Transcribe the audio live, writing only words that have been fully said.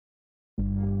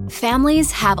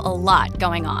Families have a lot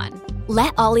going on.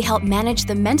 Let Ollie help manage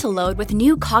the mental load with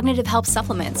new cognitive help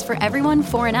supplements for everyone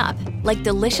 4 and up, like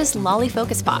delicious Lolly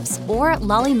Focus Pops or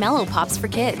Lolly Mellow Pops for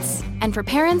kids. And for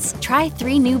parents, try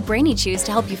 3 new Brainy Chews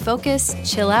to help you focus,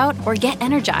 chill out, or get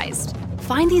energized.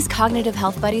 Find these cognitive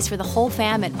health buddies for the whole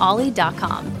fam at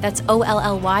ollie.com. That's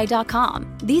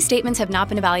OLLY.com. These statements have not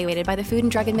been evaluated by the Food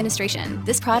and Drug Administration.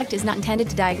 This product is not intended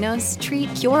to diagnose,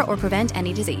 treat, cure, or prevent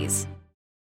any disease.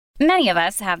 Many of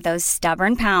us have those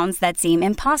stubborn pounds that seem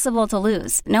impossible to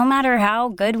lose, no matter how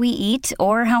good we eat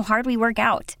or how hard we work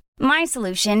out. My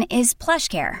solution is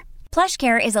PlushCare.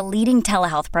 PlushCare is a leading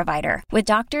telehealth provider with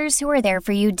doctors who are there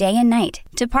for you day and night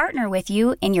to partner with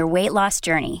you in your weight loss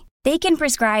journey. They can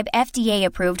prescribe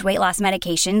FDA-approved weight loss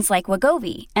medications like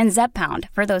Wegovy and Zepbound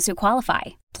for those who qualify.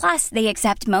 Plus, they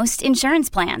accept most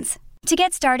insurance plans. To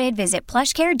get started, visit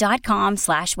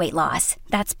plushcare.com/weightloss.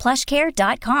 That's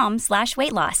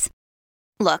plushcare.com/weightloss.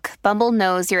 Look, Bumble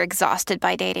knows you're exhausted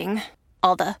by dating.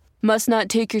 All the, must not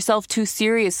take yourself too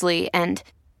seriously, and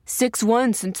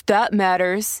 6'1" since that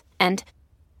matters, and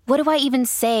what do I even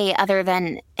say other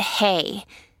than, hey?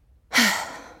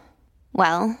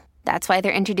 Well, that's why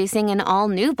they're introducing an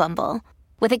all-new Bumble,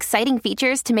 with exciting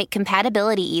features to make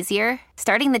compatibility easier,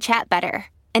 starting the chat better,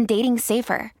 and dating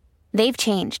safer. They've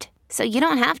changed, so you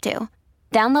don't have to.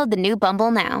 Download the new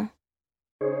Bumble now.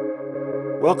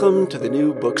 Welcome to the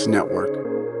New Books Network.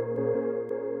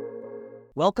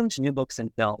 Welcome to New Books in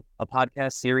Film, a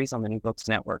podcast series on the New Books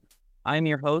Network. I'm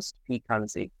your host, Pete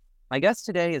Kunze. My guest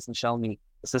today is Michele Meek,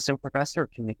 Assistant Professor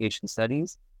of Communication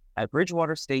Studies at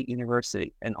Bridgewater State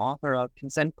University and author of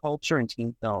Consent Culture in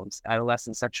Teen Films,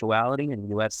 Adolescent Sexuality in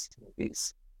U.S.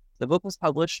 Movies. The book was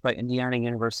published by Indiana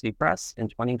University Press in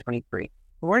 2023. Good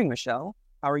morning, Michele.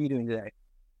 How are you doing today?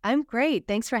 I'm great.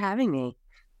 Thanks for having me.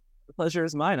 The pleasure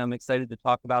is mine. I'm excited to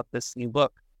talk about this new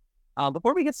book.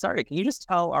 Before we get started, can you just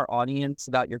tell our audience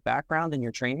about your background and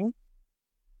your training?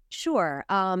 Sure.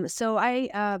 So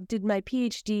I did my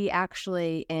PhD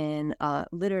actually in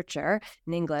literature,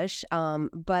 in English,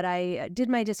 but I did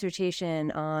my dissertation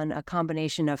on a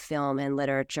combination of film and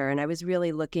literature, and I was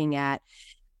really looking at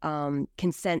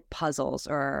consent puzzles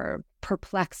or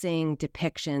perplexing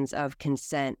depictions of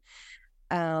consent.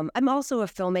 I'm also a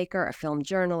filmmaker, a film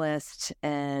journalist,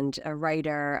 and a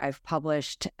writer. I've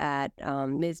published at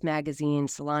Ms. Magazine,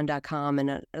 Salon.com, and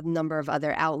a number of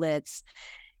other outlets.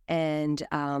 And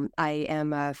I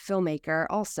am a filmmaker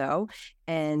also,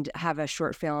 and have a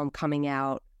short film coming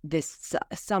out this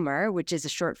summer, which is a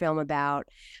short film about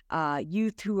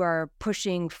youth who are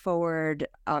pushing forward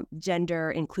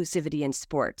gender inclusivity in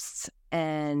sports.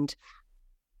 And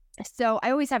so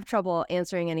I always have trouble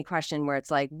answering any question where it's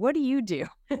like, what do you do?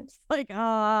 It's like,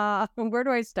 where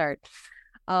do I start?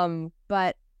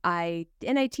 But I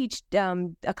teach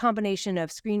a combination of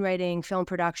screenwriting, film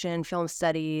production, film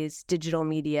studies, digital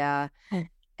media,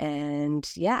 and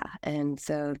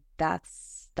so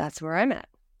that's where I'm at.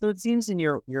 So it seems in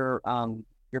your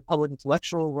public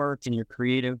intellectual work and your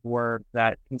creative work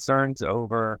that concerns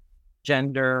over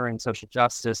gender and social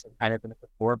justice are kind of in the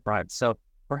forefront. So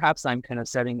perhaps I'm kind of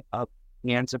setting up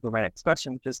the answer for my next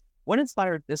question, which is, what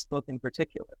inspired this book in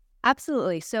particular?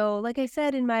 Absolutely. So like I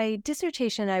said, in my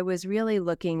dissertation, I was really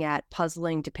looking at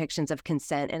puzzling depictions of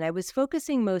consent, and I was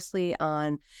focusing mostly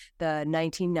on the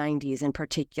 1990s in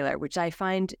particular, which I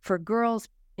find for girls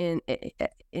in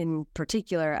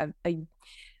particular a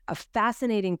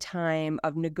fascinating time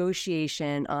of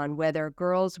negotiation on whether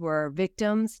girls were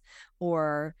victims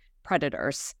or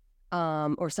predators,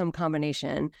 or some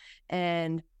combination.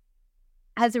 And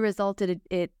as a result,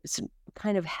 it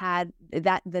kind of had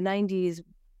that the 90s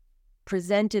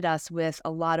presented us with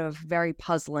a lot of very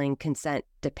puzzling consent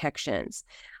depictions.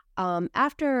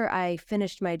 After I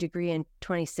finished my degree in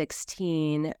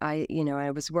 2016, I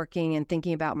was working and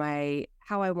thinking about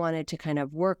how I wanted to kind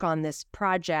of work on this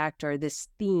project or this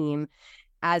theme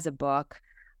as a book,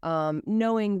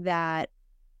 knowing that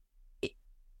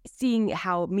seeing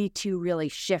how Me Too really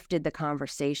shifted the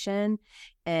conversation,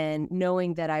 and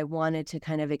knowing that I wanted to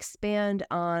kind of expand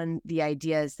on the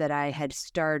ideas that I had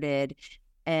started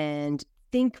and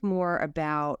think more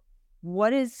about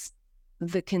what is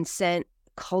the consent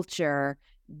culture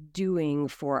doing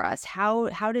for us? How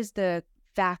does the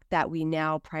fact that we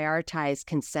now prioritize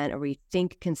consent, or we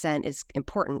think consent is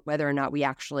important, whether or not we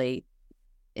actually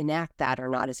enact that or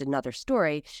not is another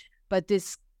story, but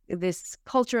this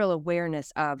cultural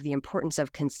awareness of the importance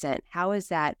of consent, how is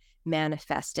that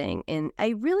manifesting? And I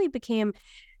really became,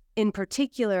 in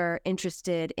particular,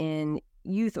 interested in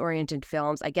youth-oriented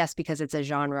films, I guess because it's a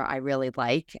genre I really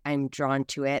like. I'm drawn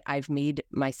to it. I've made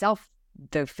myself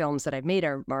the films that I've made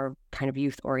are kind of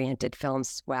youth-oriented films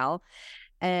as well.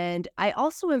 And I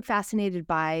also am fascinated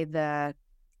by the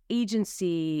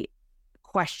agency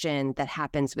question that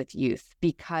happens with youth,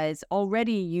 because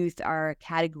already youth are a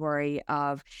category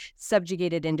of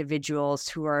subjugated individuals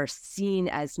who are seen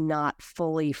as not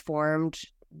fully formed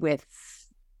with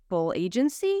full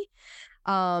agency.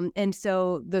 And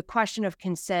so the question of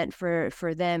consent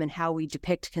for them and how we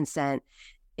depict consent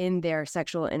in their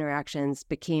sexual interactions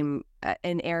became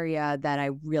an area that I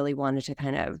really wanted to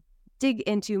kind of dig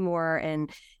into more and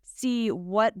see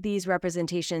what these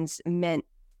representations meant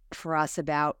for us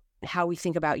about how we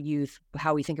think about youth,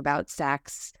 how we think about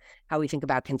sex, how we think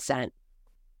about consent.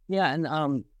 Yeah,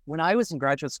 and when I was in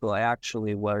graduate school, I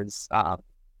actually was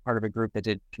part of a group that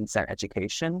did consent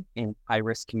education in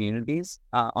high-risk communities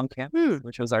on campus,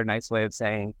 which was our nice way of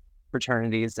saying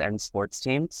fraternities and sports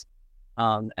teams.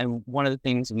 And one of the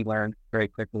things we learned very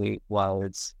quickly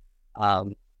was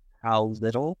how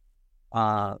little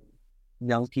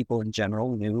young people in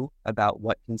general knew about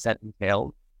what consent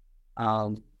entailed,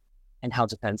 and how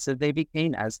defensive they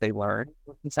became as they learned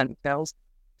what consent entails.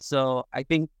 So I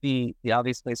think the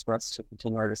obvious place for us to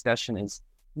continue our discussion is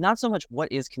not so much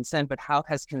what is consent, but how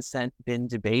has consent been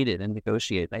debated and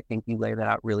negotiated. I think you lay that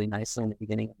out really nicely in the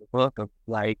beginning of the book, of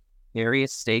like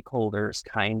various stakeholders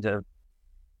kind of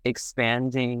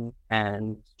expanding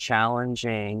and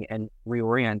challenging and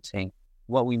reorienting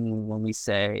what we mean when we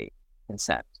say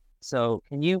consent. So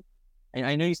can you,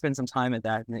 I know you spent some time at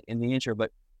that in the intro,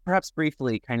 but perhaps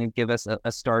briefly kind of give us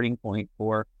a starting point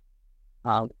for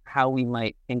how we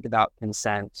might think about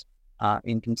consent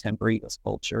in contemporary U.S.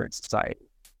 culture and society.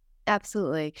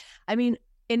 Absolutely. I mean,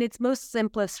 in its most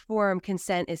simplest form,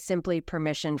 consent is simply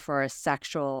permission for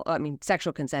sexual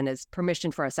consent is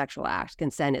permission for a sexual act.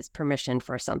 Consent is permission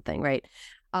for something, right?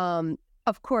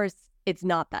 Of course, it's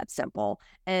not that simple.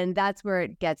 And that's where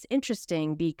it gets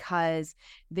interesting, because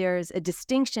there's a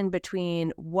distinction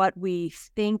between what we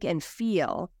think and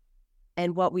feel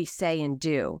and what we say and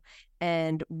do.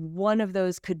 And one of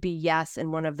those could be yes,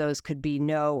 and one of those could be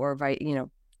no, or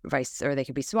vice, or they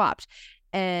could be swapped.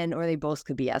 Or they both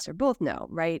could be yes or both no,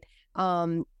 right?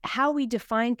 How we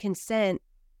define consent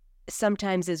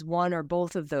sometimes is one or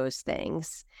both of those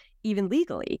things, even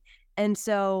legally. And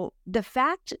so the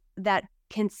fact that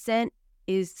consent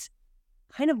is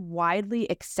kind of widely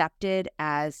accepted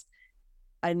as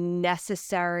a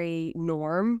necessary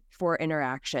norm for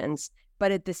interactions,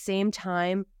 but at the same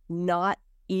time, not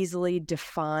easily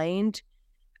defined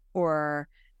or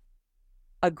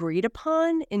agreed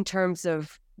upon in terms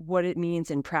of what it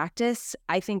means in practice,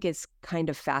 I think is kind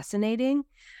of fascinating,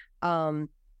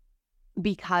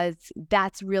 because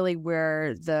that's really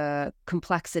where the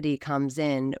complexity comes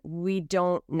in. We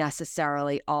don't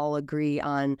necessarily all agree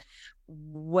on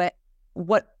what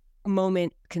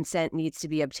moment consent needs to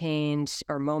be obtained,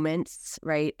 or moments,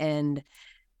 right? And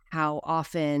how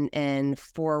often and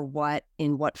for what,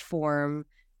 in what form,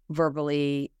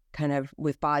 verbally, kind of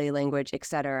with body language, et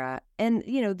cetera. And,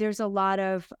 there's a lot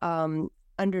of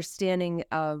understanding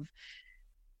of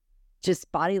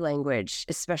just body language,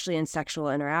 especially in sexual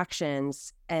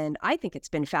interactions. And I think it's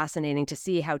been fascinating to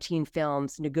see how teen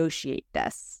films negotiate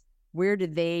this. Where do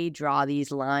they draw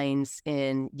these lines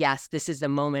in, yes, this is the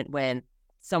moment when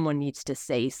someone needs to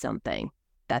say something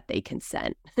that they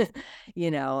consent,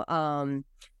 and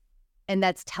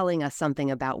that's telling us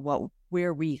something about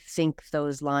where we think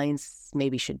those lines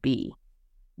maybe should be.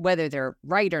 Whether they're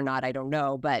right or not, I don't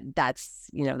know, but that's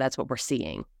what we're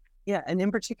seeing. Yeah, and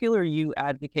in particular, you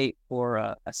advocate for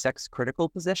a sex-critical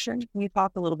position. Can you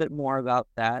talk a little bit more about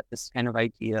that, this kind of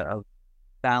idea of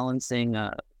balancing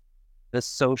the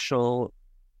social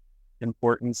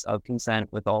importance of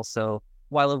consent with also,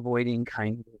 while avoiding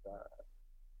kind of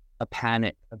a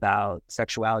panic about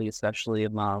sexuality, especially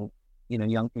among,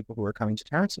 young people who are coming to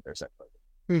terms with their sexuality?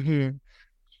 Mm-hmm.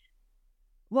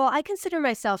 Well, I consider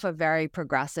myself a very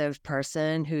progressive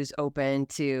person who's open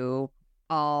to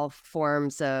all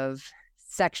forms of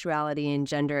sexuality and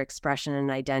gender expression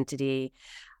and identity.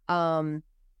 I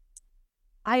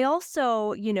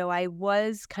also, I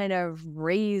was kind of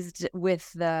raised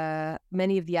with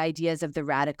many of the ideas of the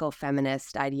radical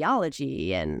feminist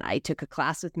ideology, and I took a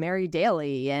class with Mary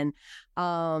Daly and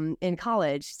in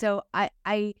college. So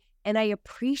I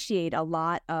appreciate a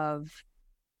lot of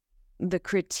the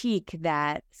critique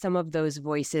that some of those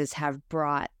voices have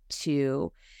brought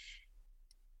to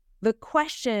the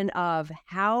question of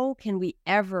how can we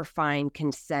ever find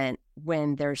consent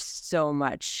when there's so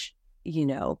much,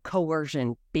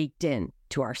 coercion baked in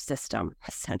to our system,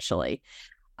 essentially.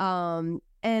 And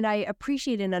I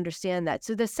appreciate and understand that.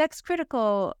 So the sex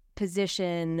critical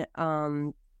position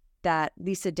that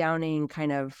Lisa Downing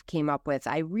kind of came up with,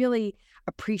 I really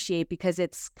appreciate, because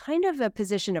it's kind of a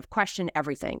position of question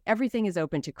everything. Everything is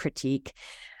open to critique.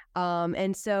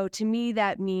 And so to me,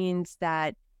 that means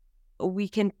that we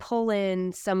can pull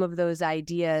in some of those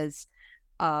ideas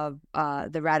of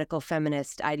the radical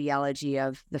feminist ideology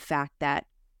of the fact that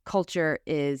culture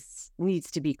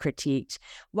needs to be critiqued,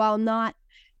 while not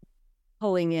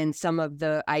pulling in some of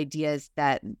the ideas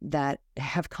that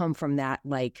have come from that,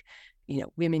 like,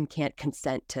 women can't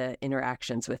consent to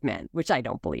interactions with men, which I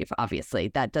don't believe, obviously.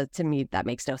 That does, to me, that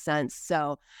makes no sense.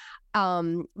 So,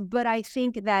 but I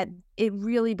think that it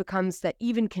really becomes that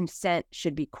even consent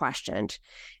should be questioned.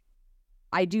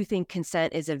 I do think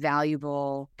consent is a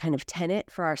valuable kind of tenet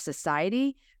for our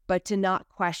society, but to not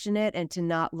question it and to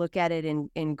not look at it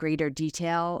in greater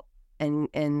detail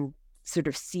and sort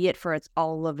of see it for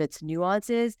all of its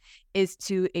nuances is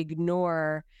to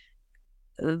ignore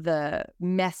the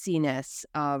messiness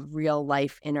of real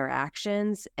life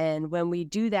interactions. And when we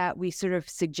do that, we sort of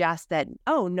suggest that,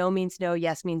 oh, no means no,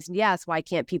 yes means yes. Why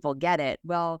can't people get it?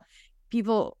 Well,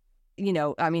 people,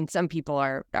 some people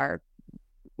are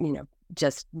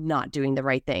just not doing the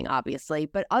right thing, obviously.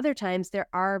 But other times there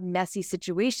are messy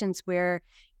situations where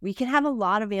we can have a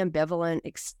lot of ambivalent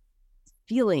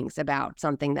feelings about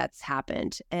something that's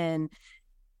happened. And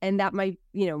that might,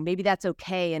 maybe that's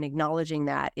okay. And acknowledging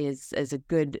that is a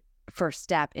good first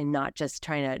step in not just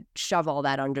trying to shove all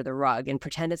that under the rug and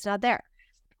pretend it's not there.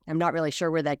 I'm not really sure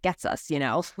where that gets us,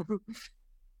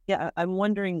 Yeah, I'm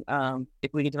wondering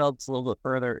if we could develop this a little bit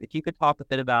further. If you could talk a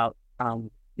bit about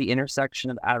the intersection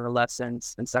of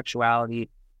adolescence and sexuality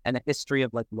and a history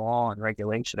of like law and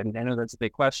regulation. I mean, I know that's a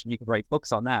big question. You could write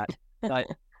books on that, but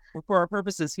for our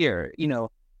purposes here,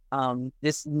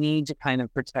 this need to kind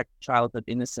of protect childhood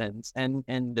innocence and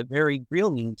the very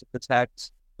real need to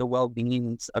protect the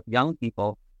well-being of young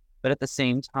people, but at the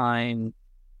same time,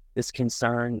 this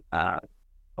concern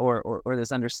or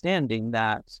this understanding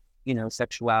that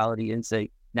sexuality is a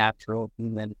natural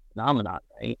human phenomenon,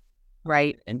 right?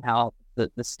 Right. And how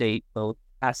the state both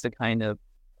has to kind of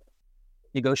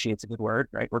negotiate's a good word,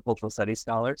 right? We're cultural studies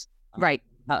scholars. Right.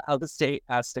 How the state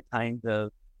has to kind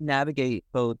of navigate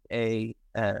both a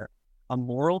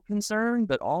moral concern,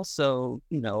 but also,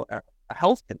 a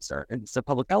health concern. And it's a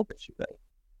public health issue, right?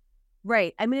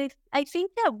 Right. I mean, I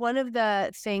think that one of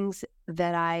the things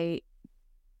that I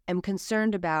am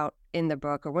concerned about in the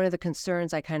book, or one of the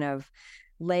concerns I kind of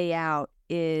lay out,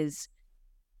 is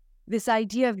this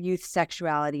idea of youth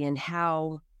sexuality and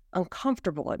how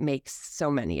uncomfortable it makes so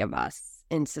many of us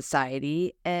in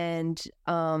society. And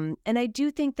I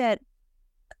do think that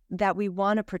we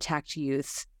want to protect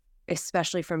youth,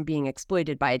 especially from being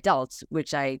exploited by adults,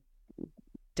 which I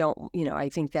don't, I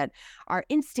think that our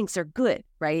instincts are good,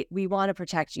 right? We want to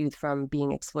protect youth from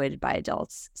being exploited by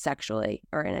adults sexually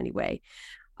or in any way.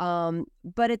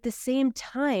 But at the same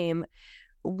time,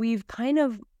 we've kind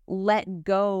of let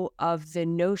go of the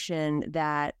notion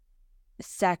that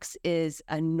sex is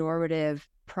a normative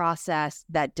process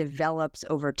that develops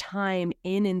over time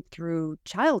in and through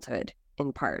childhood,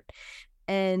 in part.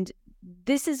 And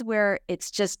this is where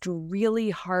it's just really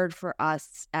hard for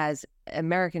us as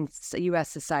American, U.S.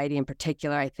 society in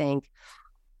particular, I think,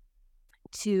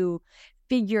 to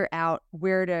figure out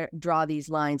where to draw these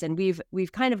lines. And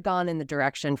we've kind of gone in the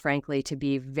direction, frankly, to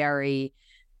be very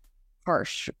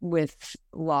harsh with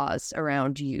laws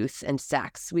around youth and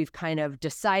sex. We've kind of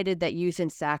decided that youth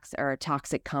and sex are a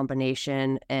toxic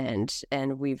combination, and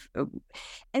we've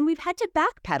had to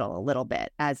backpedal a little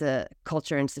bit as a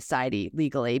culture and society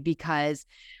legally, because,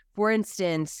 for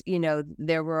instance,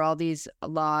 there were all these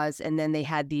laws, and then they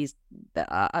had these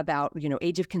about,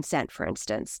 age of consent, for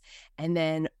instance. And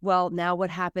then, well, now what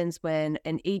happens when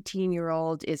an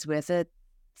 18-year-old is with a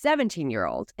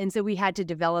 17-year-old? And so we had to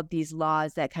develop these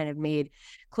laws that kind of made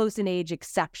close in age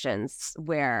exceptions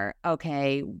where,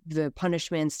 okay, the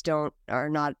punishments are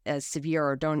not as severe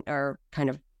or kind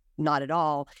of not at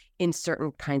all in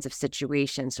certain kinds of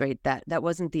situations, right? That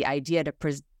wasn't the idea to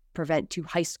prevent two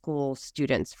high school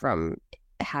students from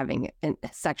having a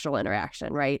sexual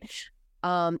interaction, right?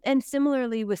 And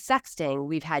similarly with sexting,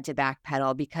 we've had to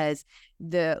backpedal because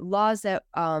the laws that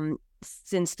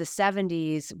since the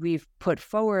 70s we've put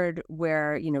forward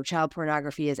where, child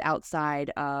pornography is outside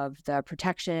of the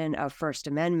protection of First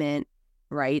Amendment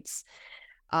rights.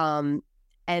 And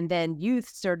then youth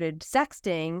started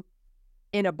sexting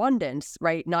in abundance,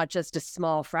 right? Not just a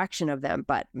small fraction of them,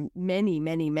 but many,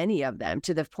 many, many of them,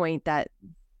 to the point that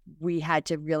we had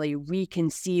to really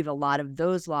reconceive a lot of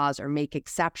those laws or make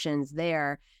exceptions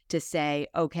there to say,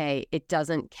 okay, it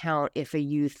doesn't count if a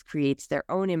youth creates their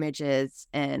own images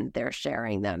and they're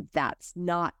sharing them. That's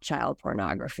not child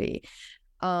pornography.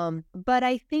 But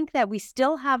I think that we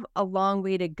still have a long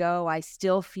way to go. I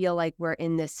still feel like we're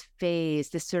in this phase,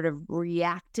 this sort of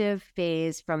reactive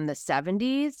phase from the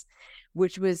 70s,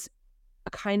 which was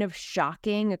kind of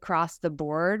shocking across the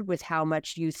board with how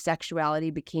much youth sexuality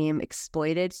became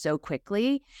exploited so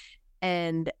quickly.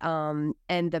 And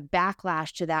the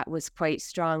backlash to that was quite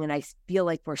strong. And I feel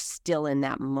like we're still in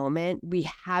that moment. We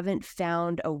haven't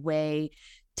found a way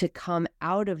to come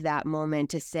out of that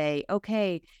moment to say,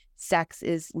 okay, sex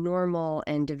is normal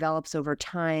and develops over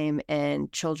time,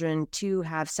 and children too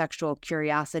have sexual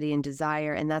curiosity and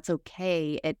desire, and that's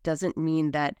okay. It doesn't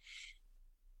mean that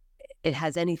it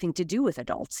has anything to do with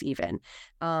adults even.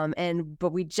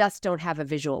 But we just don't have a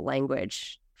visual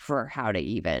language for how to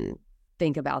even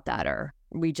think about that, or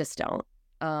we just don't.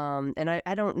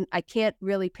 I can't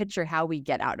really picture how we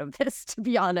get out of this, to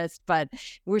be honest, but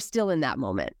we're still in that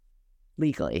moment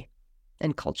legally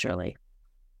and culturally.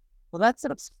 Well, that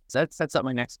sets up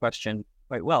my next question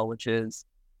quite well, which is,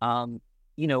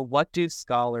 what do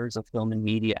scholars of film and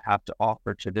media have to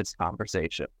offer to this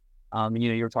conversation?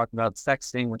 You were talking about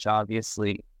sexting, which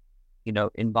obviously,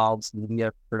 involves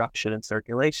media production and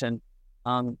circulation.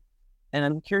 And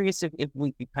I'm curious if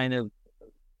we could kind of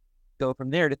go from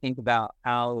there to think about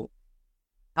how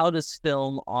does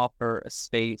film offer a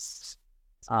space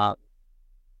and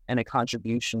a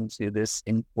contribution to this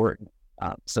important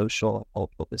social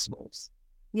cultural discourse.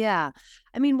 Yeah.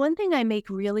 I mean, one thing I make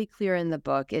really clear in the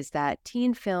book is that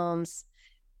teen films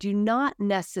do not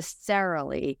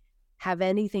necessarily have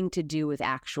anything to do with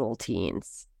actual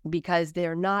teens, because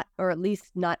they're not, or at least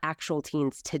not actual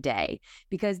teens today,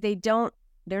 because they're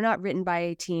not written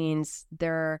by teens.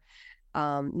 They're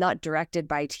not directed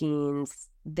by teens.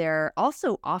 They're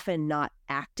also often not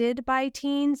acted by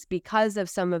teens because of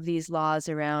some of these laws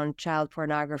around child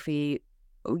pornography.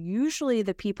 Usually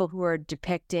the people who are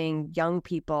depicting young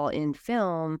people in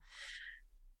film,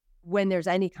 when there's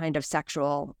any kind of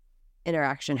sexual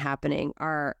interaction happening,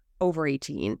 are over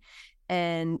 18.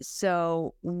 And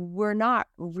so we're not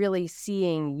really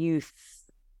seeing youth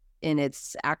in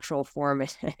its actual form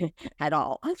at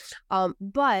all.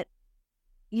 But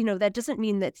that doesn't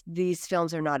mean that these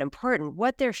films are not important.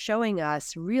 What they're showing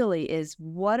us really is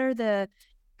what are the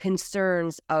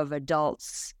concerns of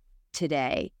adults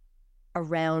today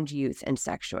around youth and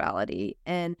sexuality.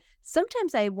 And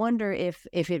sometimes I wonder if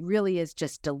it really is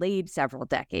just delayed several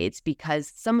decades,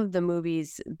 because some of the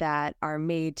movies that are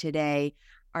made today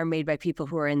are made by people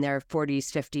who are in their 40s,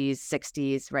 50s,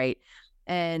 60s, right?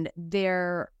 And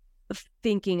they're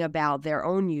thinking about their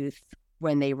own youth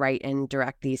when they write and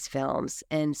direct these films.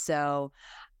 And so,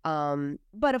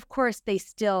 but of course, they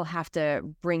still have to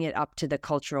bring it up to the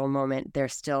cultural moment. They're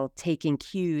still taking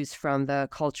cues from the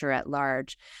culture at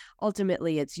large.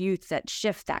 Ultimately, it's youth that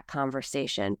shift that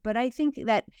conversation. But I think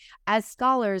that as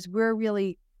scholars, we're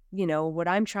really, what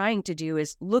I'm trying to do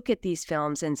is look at these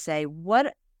films and say,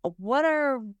 what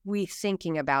are we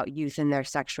thinking about youth and their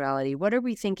sexuality? What are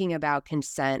we thinking about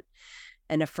consent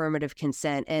and affirmative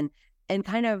consent, and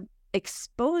kind of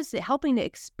helping to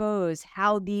expose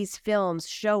how these films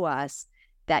show us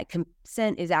that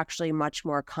consent is actually much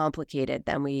more complicated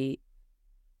than we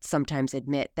sometimes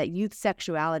admit, that youth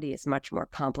sexuality is much more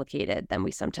complicated than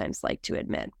we sometimes like to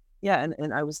admit. Yeah,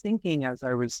 and I was thinking as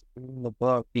I was reading the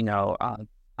book,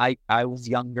 I was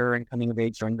younger and coming of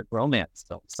age during the romance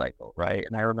film cycle, right?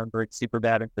 And I remember it's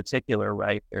Superbad in particular,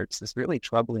 right? There's this really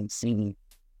troubling scene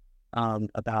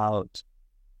about,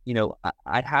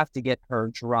 I'd have to get her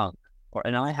drunk,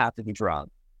 and I have to be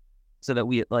drunk, so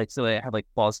that so I have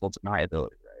plausible deniability,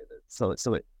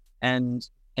 right?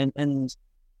 And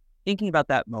thinking about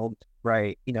that moment,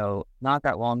 right? Not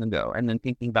that long ago, and then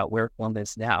thinking about where film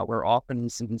is now, we're often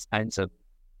seeing these kinds of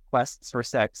quests for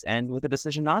sex and with a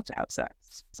decision not to have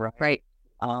sex, right? Right.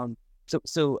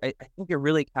 So I think you're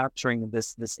really capturing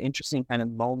this interesting kind of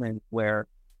moment where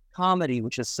comedy,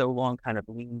 which is so long kind of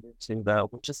leaned into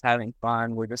we're just having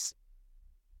fun, we're just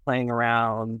playing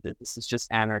around, this is just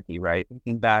anarchy, right?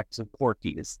 Thinking back to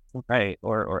Porky's, right?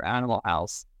 Or Animal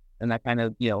House, and that kind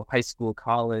of, high school,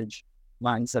 college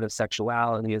mindset of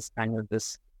sexuality is kind of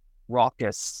this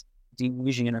raucous,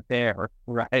 Dionysian affair,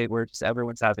 right? Where just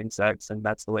everyone's having sex and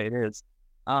that's the way it is.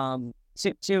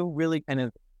 To really kind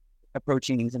of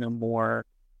approaching things in a more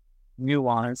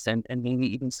nuanced and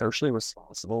maybe even socially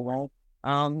responsible way.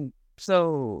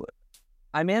 So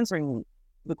I'm answering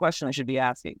the question I should be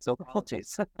asking, so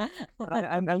apologies.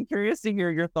 I'm curious to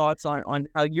hear your thoughts on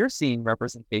how you're seeing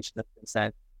representation of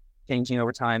consent changing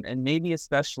over time, and maybe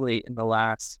especially in the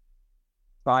last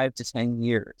 5 to 10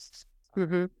 years.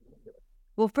 Mm-hmm.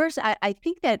 Well, first, I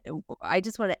think that I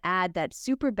just want to add that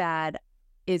Superbad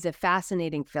is a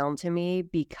fascinating film to me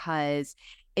because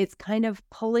it's kind of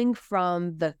pulling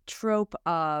from the trope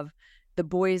of the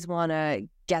boys want to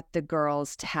get the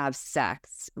girls to have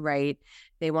sex, right?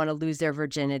 They want to lose their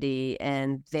virginity,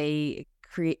 and they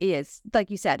create, it's like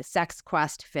you said, a sex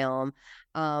quest film,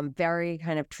 very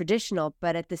kind of traditional,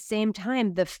 but at the same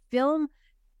time, the film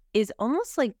is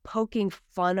almost like poking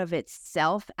fun of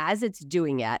itself as it's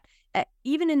doing it.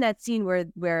 Even in that scene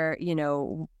where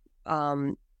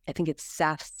I think it's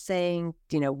Seth saying,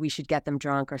 we should get them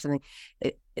drunk or something.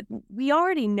 We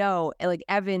already know, like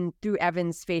through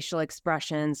Evan's facial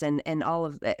expressions and all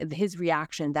of his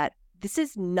reaction, that this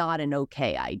is not an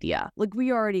okay idea. Like,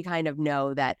 we already kind of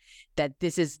know that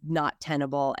this is not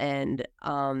tenable, and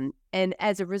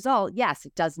as a result, yes,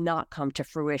 it does not come to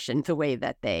fruition the way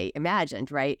that they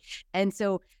imagined, right? And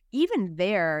so even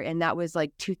there, and that was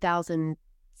like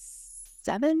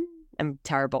 2007. I'm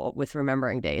terrible with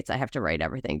remembering dates. I have to write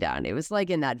everything down. It was like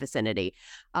in that vicinity.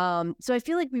 So I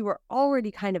feel like we were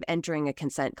already kind of entering a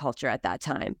consent culture at that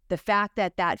time. The fact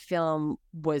that film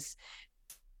was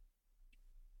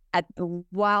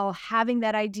while having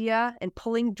that idea and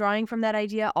drawing from that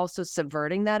idea, also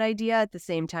subverting that idea at the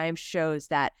same time, shows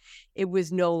that it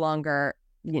was no longer,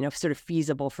 sort of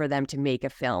feasible for them to make a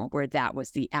film where that was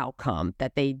the outcome,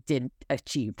 that they did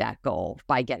achieve that goal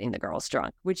by getting the girls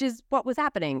drunk, which is what was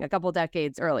happening a couple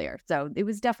decades earlier. So it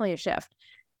was definitely a shift.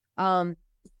 I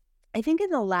think in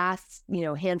the last,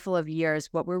 handful of years,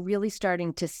 what we're really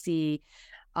starting to see,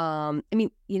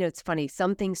 it's funny,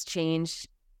 some things change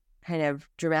kind of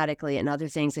dramatically, and other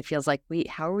things it feels like,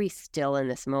 how are we still in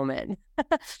this moment?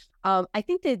 I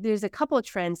think that there's a couple of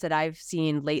trends that I've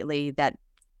seen lately that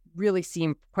really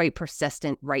seem quite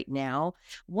persistent right now.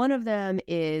 One of them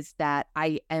is that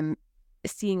I am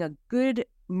seeing a good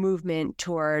movement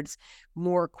towards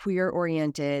more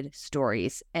queer-oriented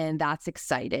stories, and that's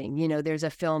exciting. There's a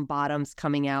film, Bottoms,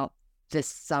 coming out this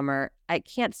summer. I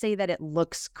can't say that it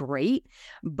looks great,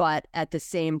 but at the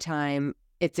same time,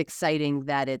 it's exciting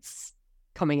that it's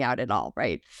coming out at all,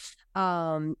 right?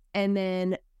 And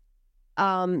then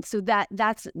so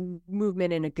that's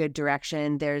movement in a good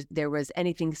direction. There was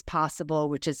Anything's Possible,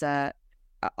 which is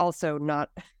also not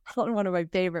one of my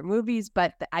favorite movies,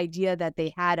 but the idea that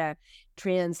they had a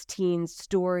trans teen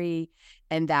story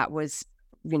and that was,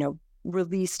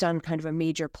 released on kind of a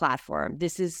major platform.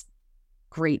 This is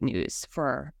great news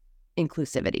for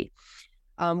inclusivity.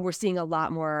 We're seeing a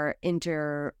lot more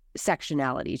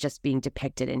intersectionality just being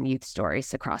depicted in youth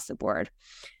stories across the board.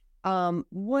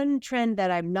 One trend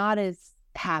that I'm not as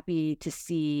happy to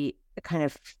see kind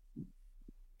of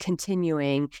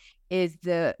continuing is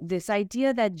this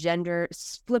idea that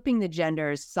flipping the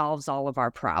genders solves all of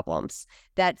our problems.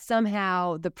 That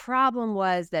somehow the problem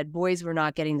was that boys were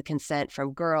not getting the consent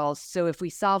from girls. So if we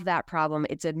solve that problem,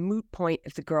 it's a moot point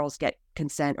if the girls get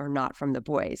consent or not from the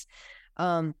boys.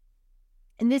 And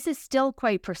this is still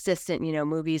quite persistent,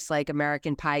 movies like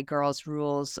American Pie, Girls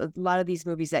Rules, a lot of these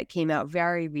movies that came out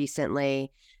very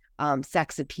recently,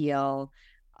 Sex Appeal,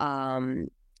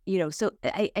 so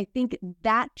I think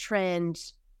that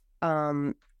trend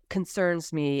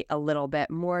concerns me a little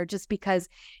bit more, just because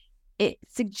it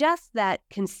suggests that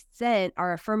consent,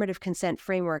 our affirmative consent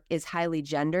framework, is highly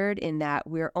gendered, in that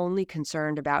we're only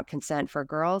concerned about consent for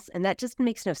girls. And that just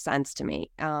makes no sense to me.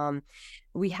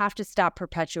 We have to stop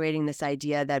perpetuating this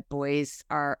idea that boys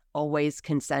are always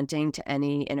consenting to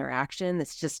any interaction.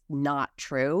 That's just not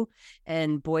true.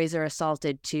 And boys are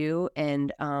assaulted too.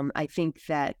 And I think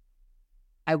that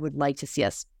I would like to see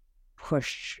us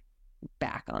push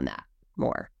back on that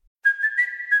more.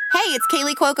 Hey, it's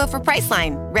Kaylee Cuoco for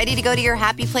Priceline. Ready to go to your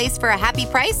happy place for a happy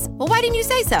price? Well, why didn't you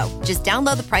say so? Just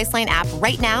download the Priceline app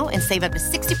right now and save up to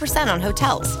 60% on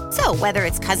hotels. So whether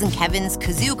it's Cousin Kevin's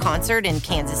Kazoo Concert in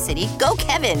Kansas City, go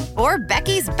Kevin, or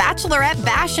Becky's Bachelorette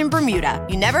Bash in Bermuda,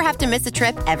 you never have to miss a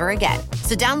trip ever again.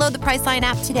 So download the Priceline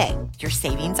app today. Your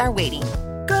savings are waiting.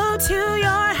 Go to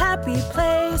your happy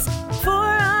place for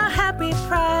a happy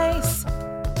price.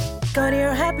 Go to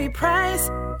your happy price,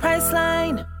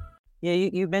 Priceline. Yeah,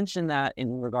 you mentioned that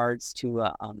in regards to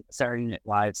Saturday Night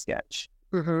Live sketch,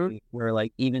 where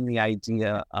like even the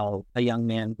idea of a young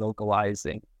man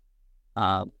vocalizing,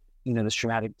 this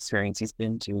traumatic experience he's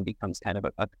been to becomes kind of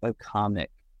a comic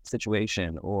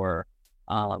situation, or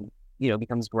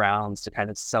becomes grounds to kind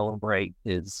of celebrate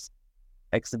his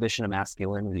exhibition of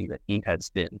masculinity that he has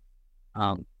been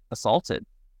assaulted,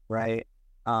 right?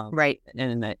 Right.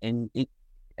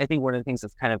 I think one of the things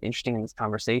that's kind of interesting in this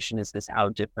conversation is how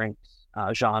different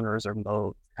genres or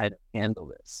modes kind of handle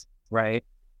this, right?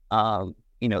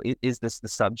 is this the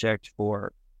subject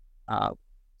for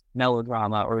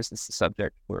melodrama, or is this the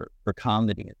subject for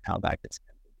comedy, and how that gets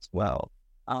handled as well.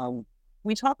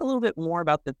 We talk a little bit more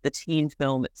about the teen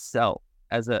film itself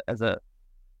as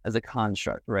a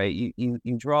construct, right?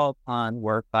 You draw upon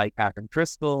work by Catherine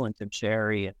Driscoll and Tim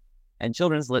Sherry and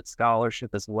children's lit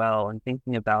scholarship as well, and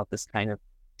thinking about this kind of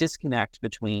disconnect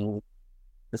between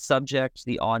the subject,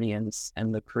 the audience,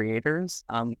 and the creators.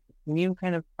 Can you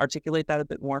kind of articulate that a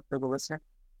bit more for the listener?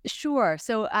 Sure.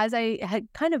 So as I had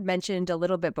kind of mentioned a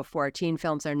little bit before, teen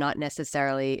films are not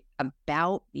necessarily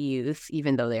about youth,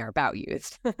 even though they are about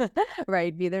youth,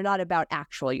 right? They're not about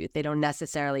actual youth. They don't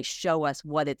necessarily show us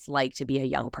what it's like to be a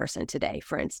young person today,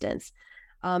 for instance.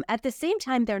 At the same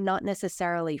time, they're not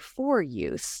necessarily for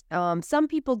youth. Some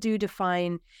people do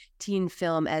define teen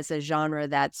film as a genre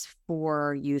that's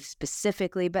for youth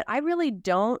specifically, but I really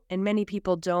don't, and many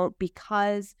people don't,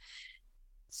 because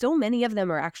so many of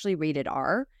them are actually rated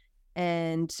R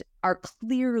and are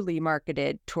clearly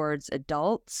marketed towards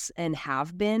adults and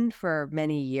have been for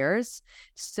many years.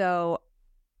 So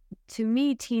to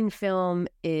me, teen film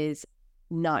is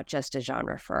not just a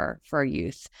genre for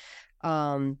youth.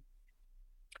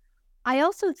 I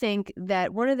also think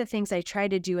that one of the things I try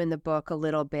to do in the book a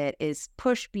little bit is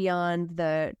push beyond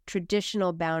the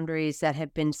traditional boundaries that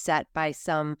have been set by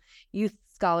some youth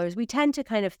scholars. We tend to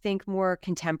kind of think more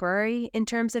contemporary in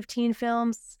terms of teen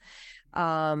films.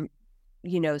 Some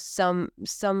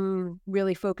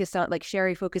really focus on, like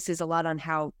Sherry focuses a lot on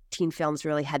how teen films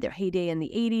really had their heyday in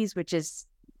the 80s, which is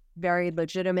very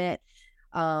legitimate.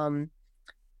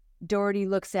 Doherty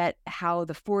looks at how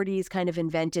the 40s kind of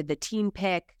invented the teen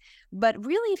pick. But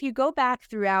really, if you go back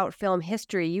throughout film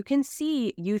history, you can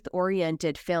see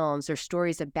youth-oriented films or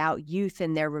stories about youth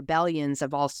and their rebellions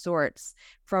of all sorts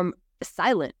from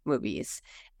silent movies.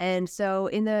 And so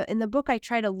in the book, I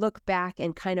try to look back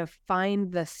and kind of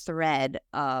find the thread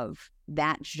of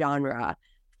that genre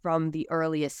from the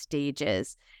earliest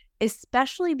stages,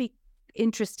 especially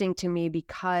interesting to me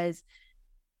because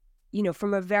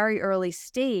from a very early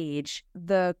stage,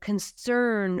 the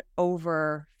concern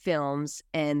over films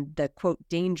and the, quote,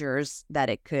 dangers that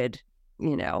it could,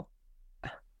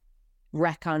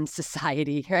 wreak on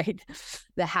society, right?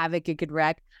 The havoc it could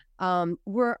wreak,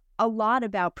 were a lot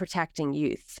about protecting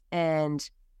youth. And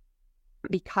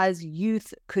because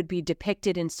youth could be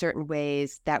depicted in certain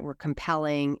ways that were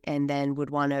compelling and then would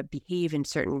want to behave in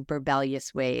certain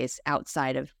rebellious ways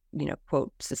outside of,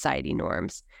 quote, society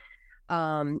norms.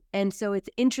 And so it's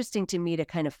interesting to me to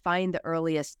kind of find the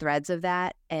earliest threads of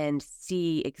that and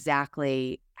see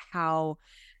exactly how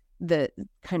the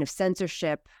kind of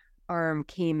censorship arm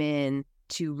came in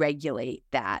to regulate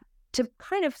that, to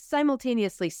kind of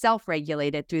simultaneously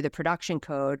self-regulate it through the production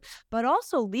code, but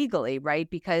also legally, right?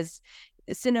 Because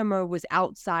cinema was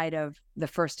outside of the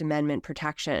First Amendment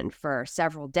protection for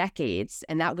several decades.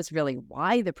 And that was really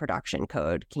why the production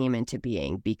code came into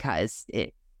being, because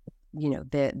it,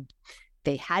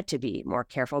 they had to be more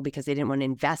careful because they didn't want to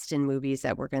invest in movies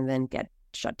that were going to then get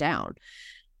shut down.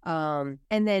 And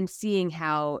then seeing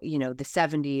how, the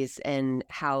 70s and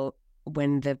how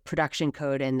when the production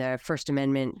code and the First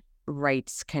Amendment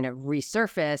rights kind of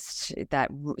resurfaced, that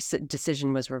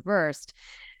decision was reversed.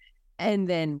 And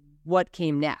then what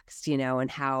came next, and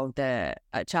how the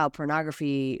child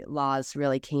pornography laws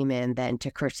really came in then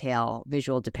to curtail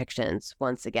visual depictions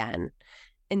once again.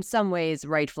 In some ways,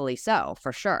 rightfully so,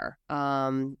 for sure.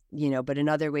 But in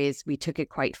other ways, we took it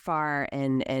quite far,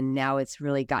 and now it's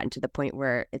really gotten to the point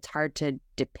where it's hard to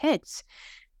depict,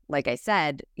 like I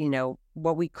said,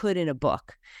 what we could in a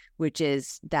book, which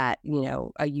is that,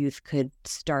 a youth could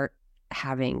start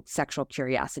having sexual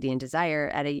curiosity and desire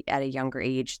at a younger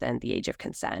age than the age of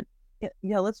consent.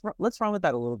 Yeah, let's run with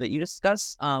that a little bit. You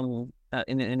discuss in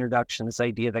an introduction this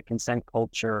idea that consent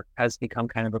culture has become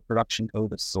kind of a production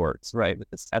code of sorts, right, with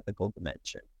this ethical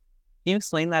dimension. Can you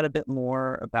explain that a bit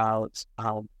more about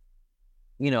how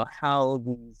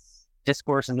these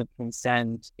discourses of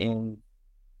consent in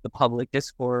the public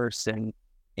discourse and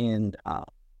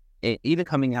even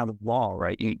coming out of law,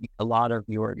 right? A lot of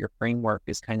your framework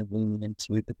is kind of leaning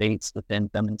into debates within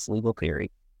feminist legal theory.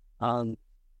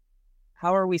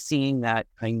 How are we seeing that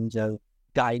kind of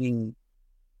guiding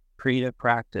creative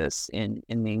practice in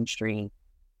mainstream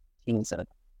teen cinema?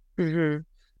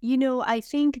 Mm-hmm. I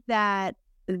think that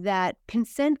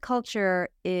consent culture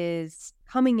is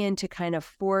coming in to kind of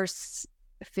force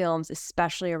films,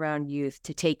 especially around youth,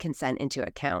 to take consent into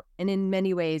account. And in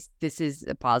many ways, this is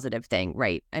a positive thing,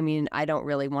 right? I mean, I don't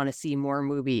really want to see more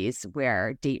movies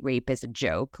where date rape is a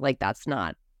joke. Like, that's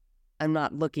not I'm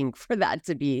not looking for that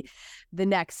to be the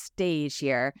next stage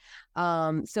here.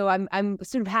 So I'm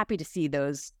sort of happy to see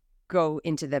those go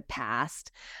into the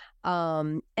past.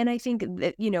 And I think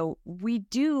that, we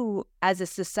do as a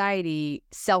society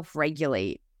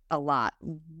self-regulate a lot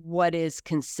what is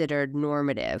considered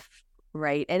normative,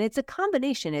 right? And it's a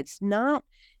combination. It's not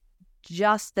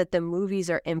just that the movies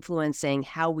are influencing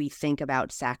how we think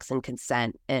about sex and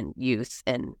consent and youth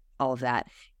and all of that.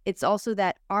 It's also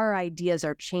that our ideas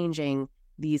are changing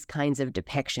these kinds of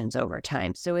depictions over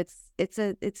time. So it's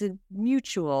a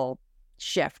mutual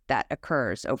shift that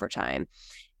occurs over time.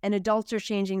 And adults are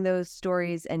changing those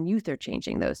stories and youth are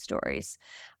changing those stories.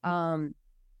 I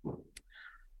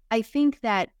think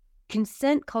that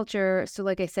consent culture, so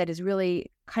like I said, has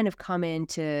really kind of come in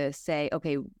to say,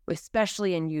 okay,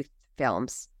 especially in youth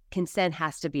films, consent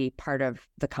has to be part of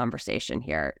the conversation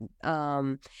here.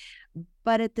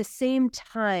 But at the same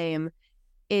time,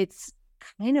 it's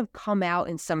kind of come out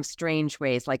in some strange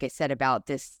ways, like I said about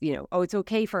this, it's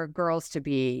okay for girls to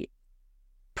be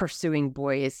pursuing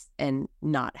boys and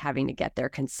not having to get their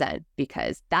consent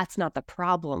because that's not the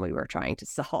problem we were trying to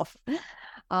solve.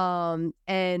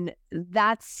 And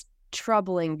that's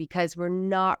troubling because we're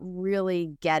not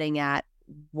really getting at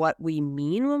what we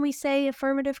mean when we say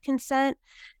affirmative consent.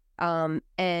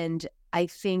 And I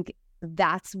think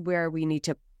that's where we need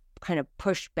to kind of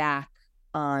push back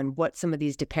on what some of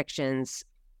these depictions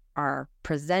are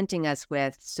presenting us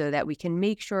with so that we can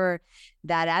make sure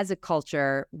that as a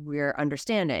culture, we're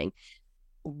understanding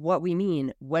what we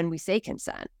mean when we say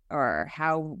consent or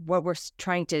what we're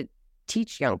trying to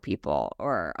teach young people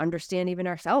or understand even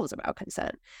ourselves about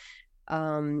consent.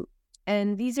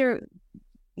 And these are,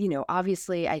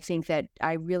 obviously, I think that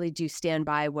I really do stand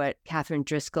by what Catherine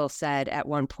Driscoll said at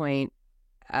one point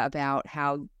about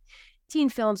how teen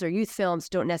films or youth films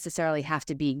don't necessarily have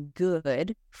to be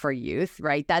good for youth,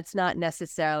 right? That's not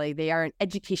necessarily, they aren't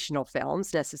educational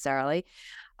films necessarily.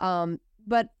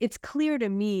 But it's clear to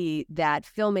me that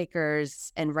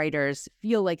filmmakers and writers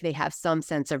feel like they have some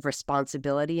sense of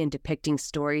responsibility in depicting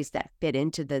stories that fit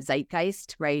into the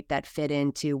zeitgeist, right? That fit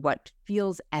into what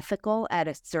feels ethical at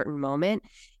a certain moment.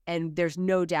 And there's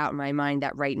no doubt in my mind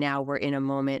that right now we're in a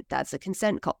moment that's a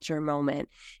consent culture moment.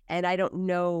 And I don't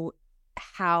know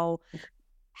how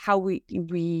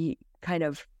we kind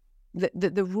of,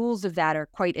 the rules of that are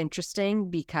quite interesting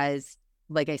because,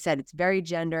 like I said, it's very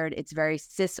gendered, it's very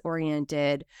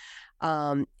cis-oriented.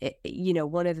 One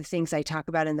of the things I talk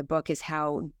about in the book is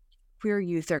how queer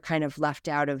youth are kind of left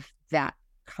out of that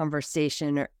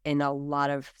conversation in a lot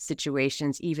of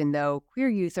situations, even though queer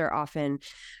youth are often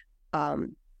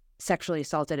sexually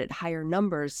assaulted at higher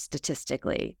numbers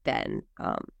statistically than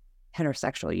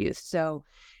heterosexual youth. So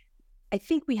I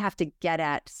think we have to get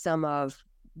at some of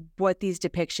what these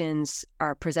depictions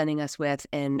are presenting us with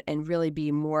and really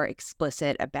be more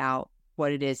explicit about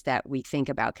what it is that we think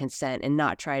about consent and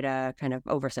not try to kind of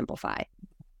oversimplify.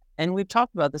 And we've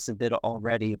talked about this a bit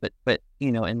already, but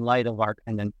in light of our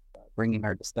kind of bringing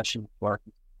our discussion to our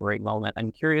great moment,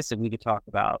 I'm curious if we could talk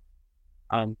about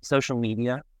social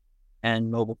media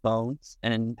and mobile phones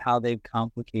and how they've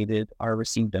complicated our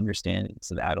received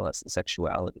understandings of adolescent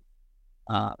sexuality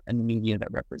and the media that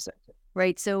represent it.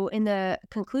 Right. So in the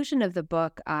conclusion of the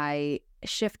book, I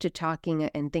shift to talking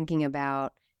and thinking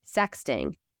about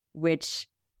sexting, which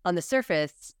on the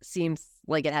surface seems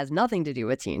like it has nothing to do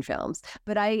with teen films.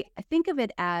 But I think of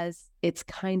it as its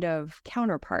kind of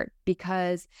counterpart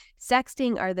because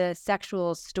sexting are the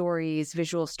sexual stories,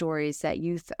 visual stories that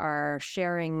youth are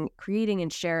creating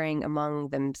and sharing among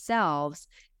themselves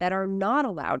that are not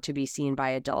allowed to be seen by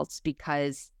adults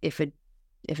because if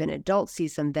an adult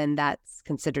sees them, then that's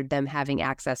considered them having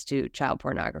access to child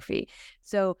pornography.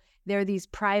 So there are these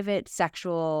private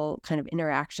sexual kind of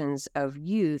interactions of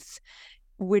youth,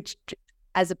 which,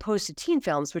 as opposed to teen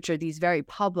films, which are these very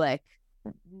public,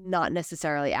 not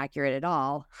necessarily accurate at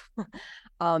all,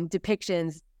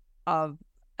 depictions of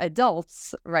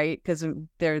adults, right? Because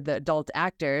they're the adult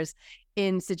actors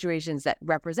in situations that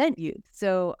represent youth.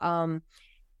 So,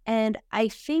 and I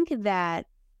think that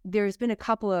there's been a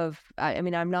couple of,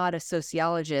 I'm not a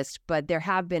sociologist, but there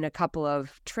have been a couple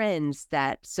of trends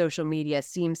that social media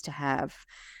seems to have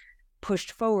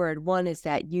pushed forward. One is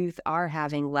that youth are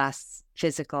having less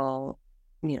physical,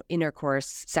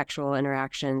 intercourse, sexual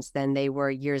interactions than they were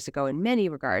years ago in many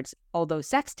regards, although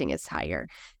sexting is higher.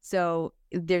 So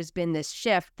there's been this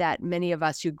shift that many of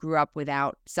us who grew up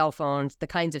without cell phones, the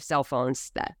kinds of cell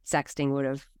phones that sexting would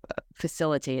have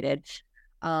facilitated,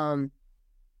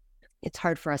 it's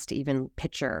hard for us to even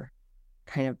picture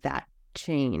kind of that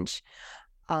change.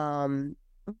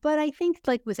 But I think,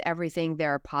 like with everything,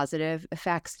 there are positive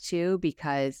effects too,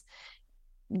 because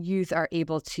youth are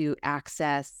able to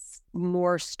access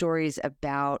more stories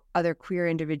about other queer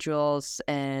individuals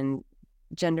and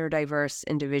gender diverse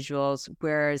individuals,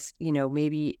 whereas,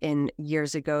 maybe in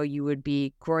years ago, you would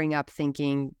be growing up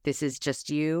thinking this is just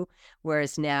you,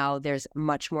 whereas now there's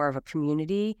much more of a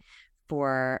community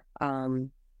for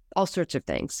all sorts of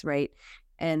things, right?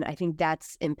 And I think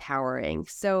that's empowering.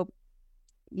 So,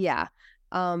 yeah.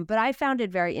 But I found it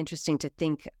very interesting to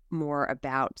think more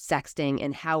about sexting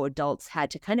and how adults had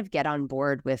to kind of get on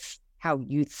board with how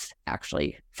youth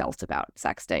actually felt about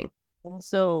sexting.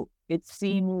 Also, it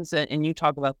seems, and you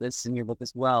talk about this in your book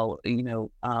as well,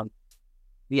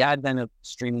 the advent of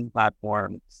streaming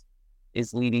platforms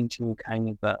is leading to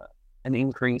kind of an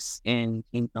increase in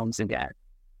teen films again.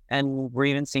 And we're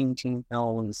even seeing teen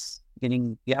films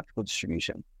getting theatrical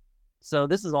distribution. So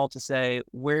this is all to say,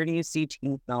 where do you see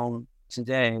teen film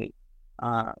today,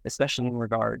 especially in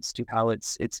regards to how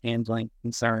it's handling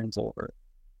concerns over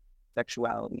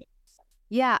sexuality?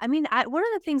 Yeah, I mean, one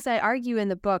of the things I argue in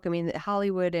the book, I mean,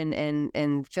 Hollywood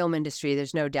and film industry,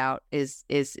 there's no doubt is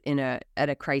at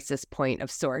a crisis point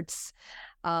of sorts.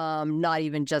 Not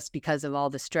even just because of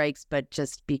all the strikes, but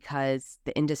just because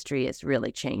the industry is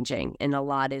really changing and a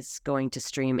lot is going to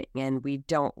streaming, and we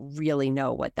don't really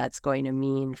know what that's going to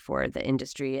mean for the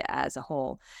industry as a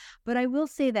whole. But I will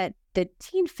say that the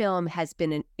teen film has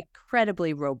been an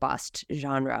incredibly robust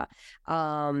genre.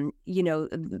 Some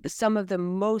of the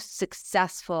most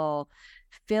successful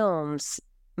films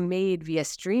made via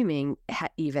streaming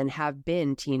even have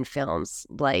been teen films,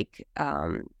 like,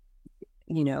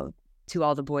 To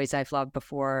All the Boys I've Loved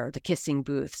Before, The Kissing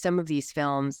Booth, some of these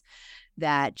films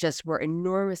that just were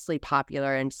enormously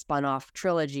popular and spun off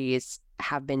trilogies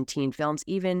have been teen films.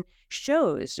 Even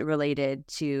shows related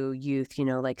to youth,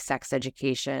 like Sex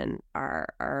Education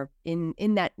are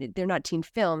in that. They're not teen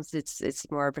films,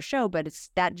 it's more of a show, but it's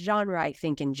that genre, I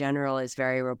think, in general is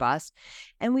very robust.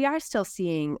 And we are still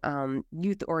seeing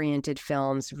youth-oriented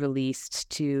films released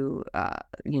to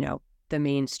the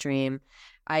mainstream.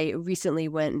 I recently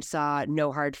went and saw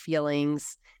No Hard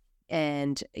Feelings,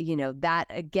 and that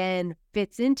again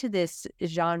fits into this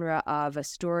genre of a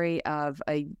story of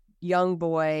a young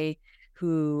boy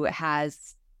who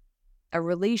has a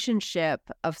relationship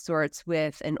of sorts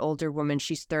with an older woman.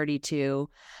 She's 32.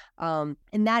 And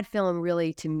that film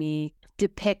really, to me,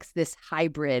 depicts this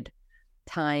hybrid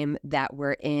time that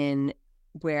we're in,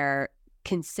 where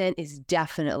consent is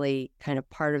definitely kind of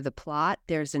part of the plot.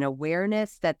 There's an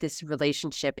awareness that this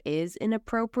relationship is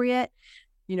inappropriate.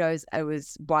 I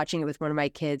was watching it with one of my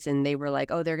kids, and they were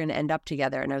like, oh, they're going to end up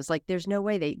together. And I was like, there's no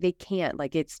way they can't.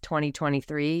 Like, it's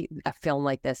 2023, a film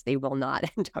like this, they will not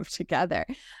end up together.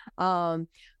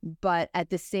 But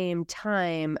at the same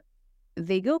time,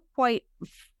 they go quite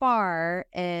far.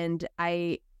 And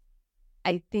I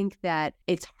think that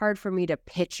it's hard for me to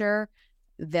picture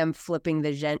them flipping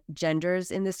the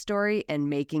genders in this story and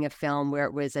making a film where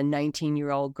it was a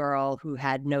 19-year-old girl who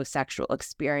had no sexual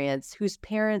experience, whose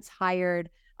parents hired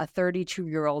a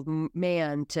 32-year-old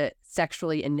man to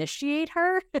sexually initiate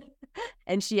her.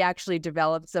 And she actually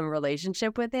developed some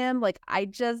relationship with him. Like,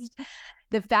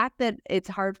 the fact that it's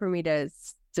hard for me to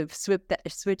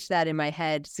switch that in my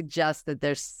head suggests that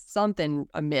there's something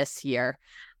amiss here.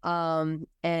 And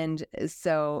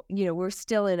so, we're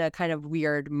still in a kind of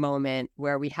weird moment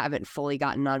where we haven't fully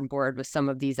gotten on board with some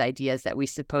of these ideas that we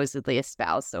supposedly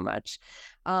espouse so much.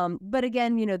 But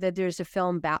again, that there's a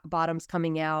film Bottoms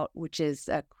coming out, which is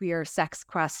a queer sex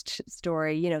quest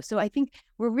story, so I think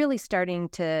we're really starting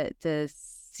to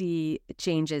see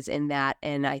changes in that.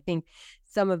 And I think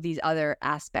some of these other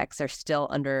aspects are still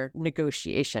under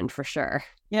negotiation for sure.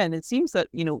 Yeah, and it seems that,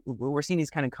 we're seeing these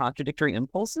kind of contradictory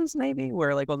impulses maybe,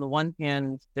 where like on the one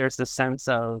hand, there's this sense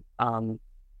of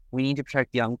we need to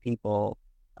protect young people.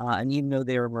 And even though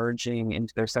they're emerging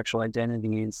into their sexual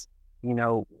identities,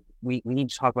 we need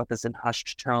to talk about this in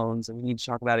hushed tones, and we need to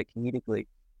talk about it comedically.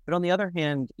 But on the other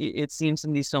hand, it seems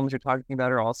some of these films you're talking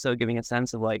about are also giving a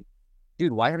sense of like,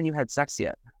 dude, why haven't you had sex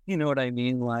yet? You know what I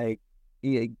mean? Like,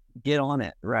 get on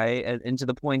it, right? And to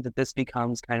the point that this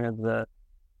becomes kind of the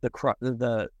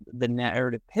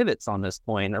narrative pivots on this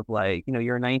point of like,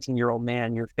 you're a 19-year-old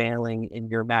man, you're failing in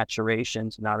your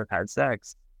maturation to not have had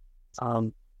sex.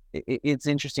 It's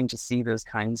interesting to see those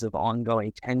kinds of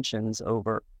ongoing tensions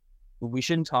over, we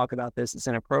shouldn't talk about this, it's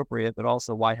inappropriate, but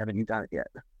also, why haven't you done it yet?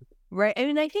 Right. I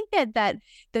mean, I think that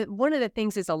one of the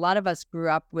things is a lot of us grew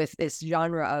up with this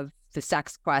genre of the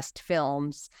sex quest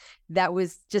films that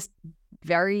was just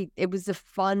it was a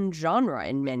fun genre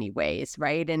in many ways,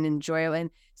 right? And enjoyable. And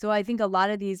so I think a lot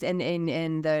of these, and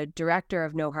the director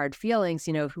of No Hard Feelings,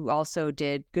 you know, who also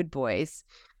did Good Boys,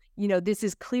 you know, this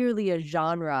is clearly a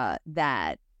genre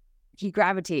that he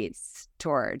gravitates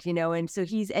toward, you know, and so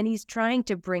he's trying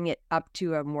to bring it up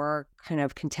to a more kind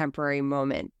of contemporary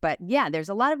moment. But yeah, there's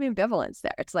a lot of ambivalence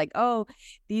there. It's like, oh,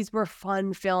 these were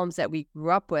fun films that we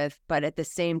grew up with, but at the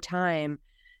same time,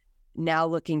 now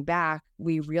looking back,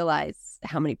 we realize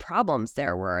how many problems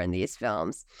there were in these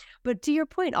films. But to your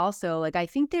point also, like, I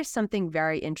think there's something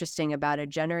very interesting about a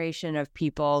generation of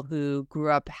people who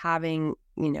grew up having,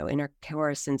 you know,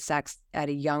 intercourse and sex at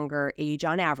a younger age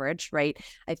on average, right?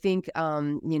 I think,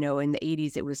 you know, in the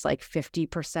 80s, it was like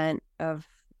 50% of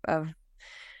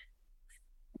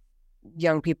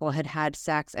young people had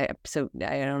sex. So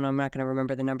I don't know, I'm not going to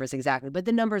remember the numbers exactly, but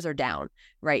the numbers are down,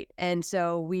 right? And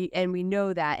so we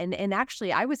know that. And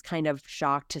actually, I was kind of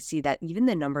shocked to see that even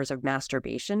the numbers of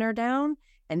masturbation are down.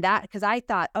 And that, because I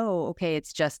thought, oh, okay,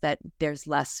 it's just that there's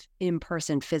less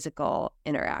in-person physical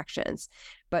interactions.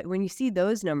 But when you see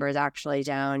those numbers actually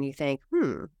down, you think,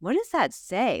 what does that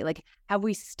say? Like, have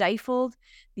we stifled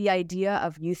the idea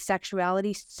of youth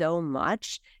sexuality so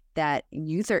much that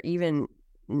youth are even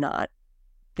not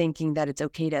thinking that it's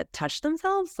okay to touch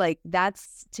themselves? Like,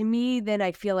 that's, to me, then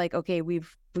I feel like, okay,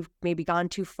 we've maybe gone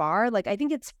too far. Like, I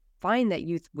think it's fine that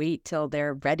youth wait till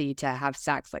they're ready to have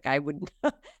sex. Like, I would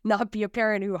not be a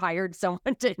parent who hired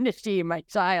someone to initiate my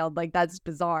child. Like, that's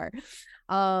bizarre.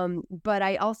 But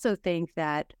I also think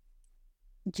that,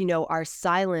 you know, our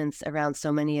silence around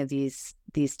so many of these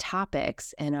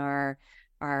topics and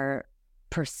our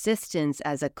persistence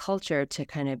as a culture to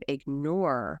kind of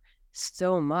ignore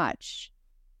so much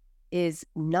is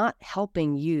not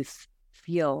helping youth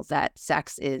feel that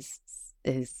sex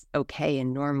is okay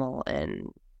and normal. And,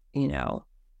 you know,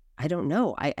 I don't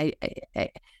know. I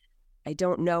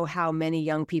don't know how many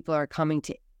young people are coming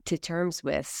to terms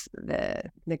with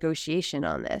the negotiation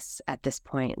on this at this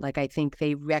point. Like, I think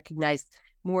they recognize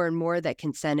more and more that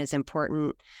consent is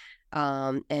important,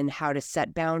 and how to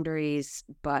set boundaries.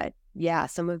 But yeah,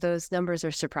 some of those numbers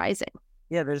are surprising.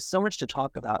 Yeah, there's so much to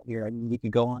talk about here. I mean, we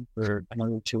could go on for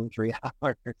another 2 or 3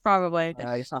 hours. Probably.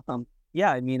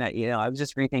 Yeah, I mean, I was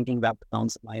just rethinking about the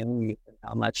films of my own youth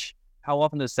and how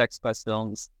often those sex quest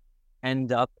films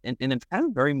end up in a kind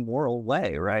of very moral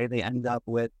way, right? They end up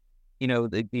with, you know,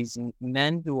 these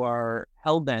men who are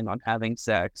hell-bent on having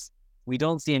sex. We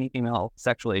don't see any female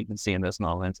sexual agency in those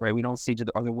moments, right? We don't see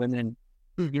other women,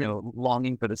 you know,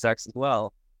 longing for the sex as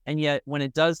well. And yet, when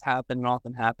it does happen, it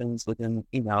often happens within,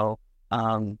 you know,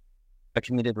 a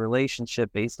committed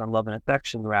relationship based on love and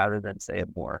affection rather than, say, a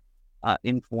more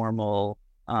informal,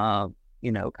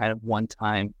 you know, kind of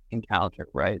one-time encounter,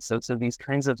 right? So these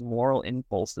kinds of moral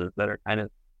impulses that are kind of,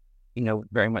 you know,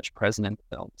 very much present in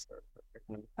films.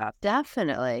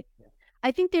 Definitely. Yeah.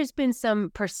 I think there's been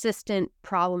some persistent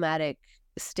problematic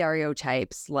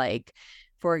stereotypes, like,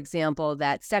 for example,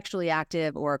 that sexually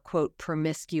active or, quote,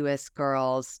 promiscuous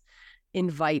girls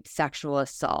invite sexual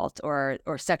assault, or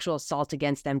sexual assault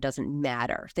against them doesn't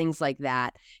matter, things like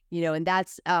that, you know. And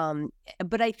that's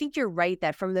but I think you're right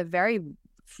that from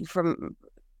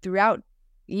throughout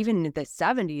even the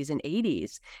 70s and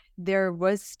 80s, there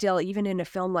was still, even in a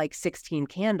film like 16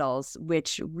 Candles,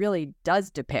 which really does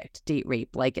depict date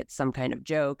rape like it's some kind of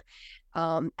joke,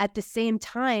 at the same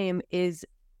time is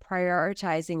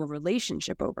prioritizing a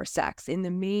relationship over sex in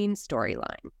the main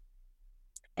storyline.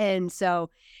 And so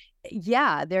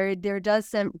yeah, there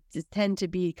does tend to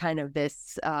be kind of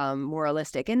this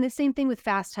moralistic. And the same thing with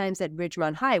Fast Times at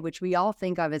Ridgemont High, which we all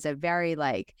think of as a very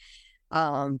like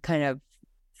kind of,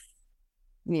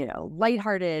 you know,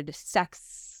 lighthearted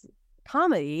sex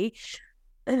comedy.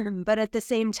 But at the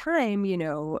same time, you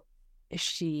know,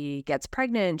 she gets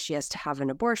pregnant, she has to have an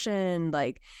abortion,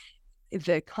 like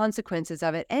the consequences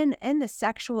of it and the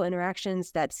sexual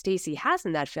interactions that Stacey has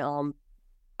in that film,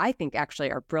 I think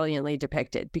actually are brilliantly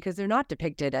depicted, because they're not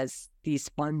depicted as these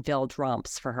fun-filled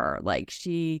romps for her. Like,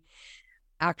 she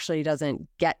actually doesn't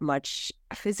get much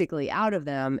physically out of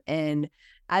them. And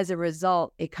as a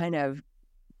result, it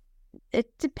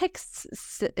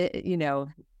depicts, you know,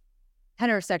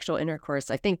 heterosexual intercourse,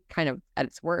 I think, kind of at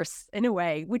its worst in a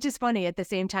way, which is funny. At the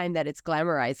same time that it's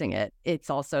glamorizing it,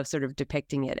 it's also sort of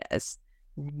depicting it as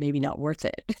maybe not worth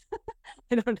it.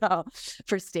 I don't know,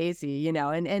 for Stacey, you know,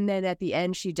 and then at the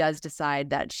end, she does decide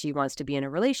that she wants to be in a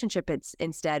relationship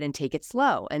instead and take it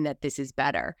slow, and that this is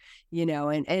better, you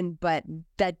know, but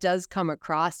that does come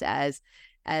across as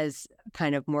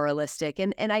kind of moralistic.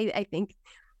 And I think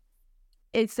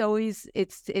it's always,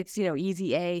 it's, you know,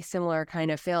 Easy A, similar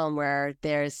kind of film where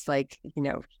there's like, you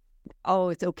know, oh,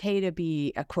 it's okay to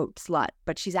be a quote slut,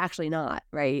 but she's actually not,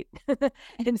 right?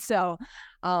 And so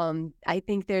I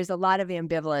think there's a lot of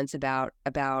ambivalence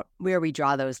about where we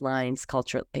draw those lines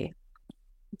culturally.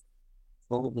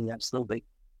 Absolutely, absolutely.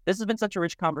 This has been such a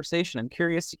rich conversation. I'm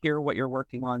curious to hear what you're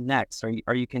working on next.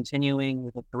 Are you continuing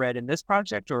with a thread in this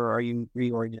project, or are you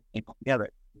reorienting altogether?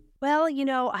 Well,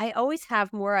 I always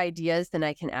have more ideas than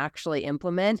I can actually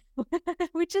implement,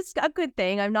 which is a good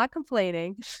thing. I'm not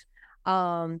complaining.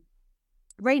 Right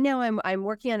now I'm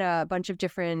working on a bunch of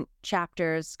different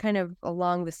chapters kind of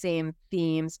along the same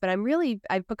themes, but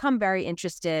I've become very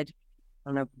interested. I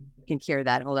don't know if you can hear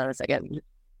that. Hold on a second.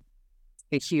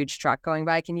 A huge truck going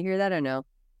by. Can you hear that or no?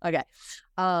 Okay.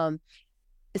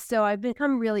 So I've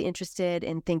become really interested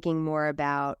in thinking more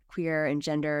about queer and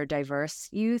gender diverse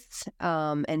youth.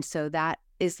 And so that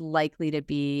is likely to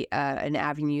be an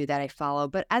avenue that I follow.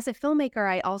 But as a filmmaker,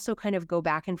 I also kind of go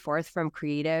back and forth from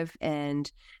creative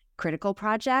and critical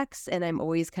projects, and I'm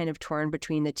always kind of torn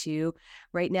between the two.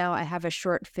 Right now, I have a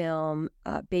short film,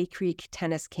 Bay Creek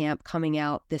Tennis Camp, coming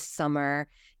out this summer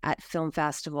at film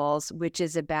festivals, which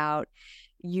is about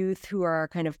youth who are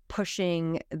kind of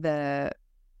pushing the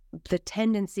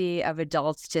tendency of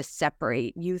adults to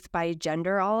separate youth by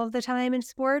gender all of the time in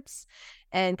sports.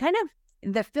 And kind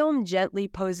of the film gently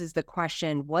poses the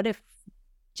question, what if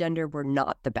gender were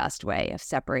not the best way of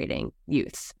separating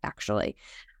youths, actually?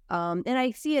 And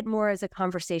I see it more as a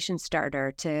conversation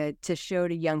starter to show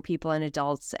to young people and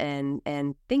adults and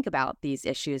think about these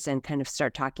issues and kind of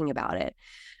start talking about it.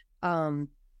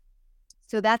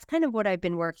 So that's kind of what I've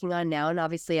been working on now. And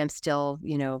obviously I'm still,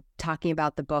 talking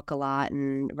about the book a lot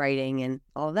and writing and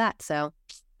all of that. So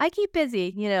I keep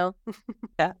busy. Yeah,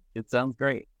 it sounds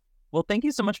great. Well, thank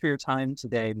you so much for your time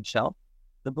today, Michele.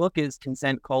 The book is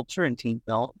Consent Culture in Teen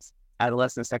Films,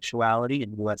 Adolescent Sexuality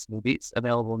in U.S. Movies,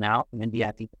 available now from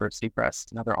Indiana University Press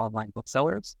and other online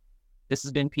booksellers. This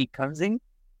has been Pete Kunzing,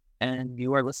 and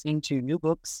you are listening to New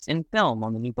Books in Film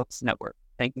on the New Books Network.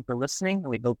 Thank you for listening, and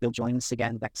we hope you'll join us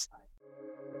again next time.